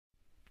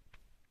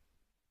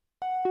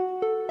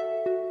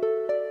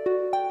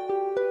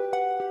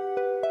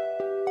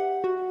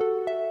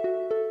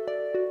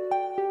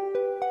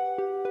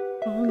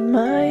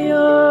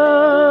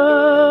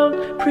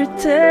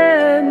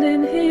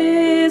pretending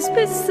he's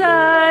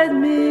beside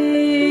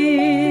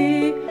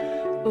me.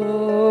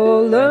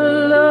 All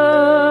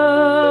alone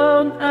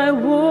I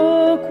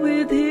walk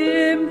with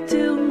him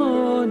till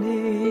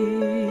morning.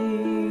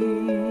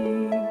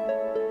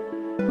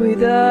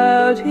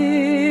 Without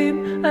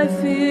him I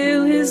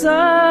feel his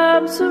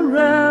arms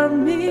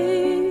around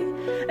me,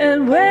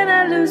 and when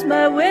I lose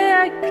my way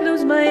I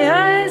close my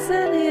eyes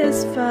and he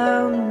has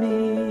found me.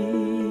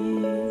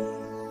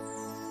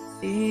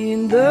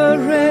 In the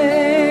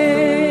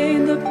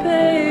rain the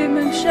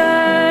pavement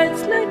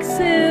shines like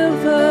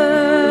silver,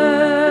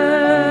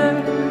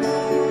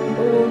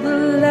 all the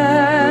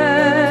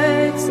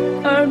lights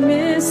are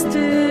misty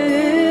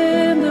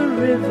in the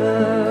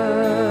river.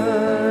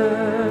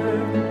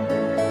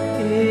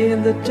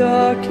 In the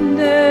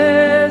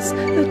darkness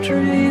the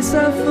trees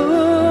are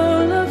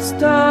full of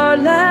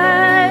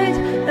starlight,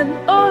 and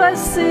all I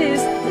see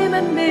is him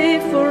and me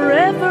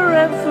forever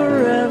and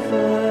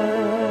forever.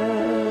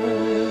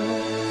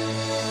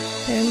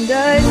 And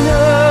I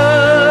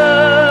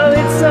know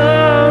it's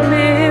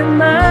only in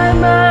my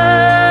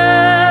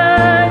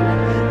mind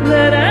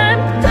that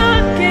I'm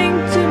talking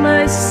to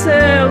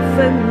myself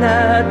and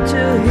not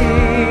to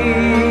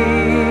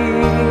him.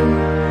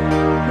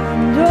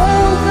 And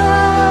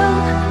although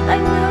I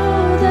know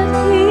that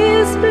he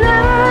is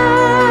blind,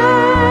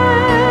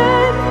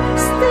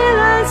 still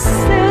I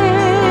say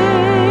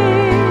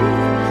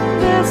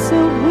there's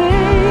a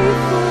way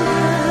for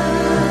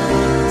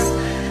us.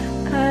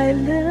 I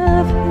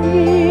love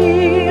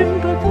him,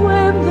 but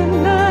when the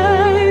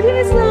night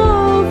is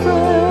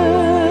over,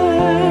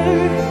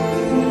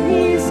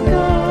 he's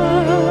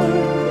gone.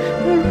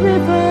 The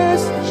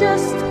river's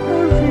just a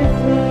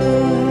river.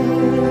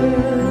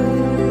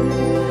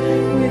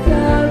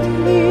 Without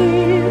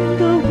him,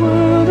 the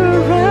world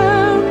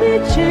around me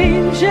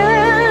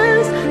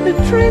changes. The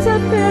trees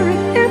are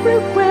buried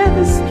everywhere,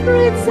 the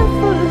streets are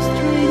full of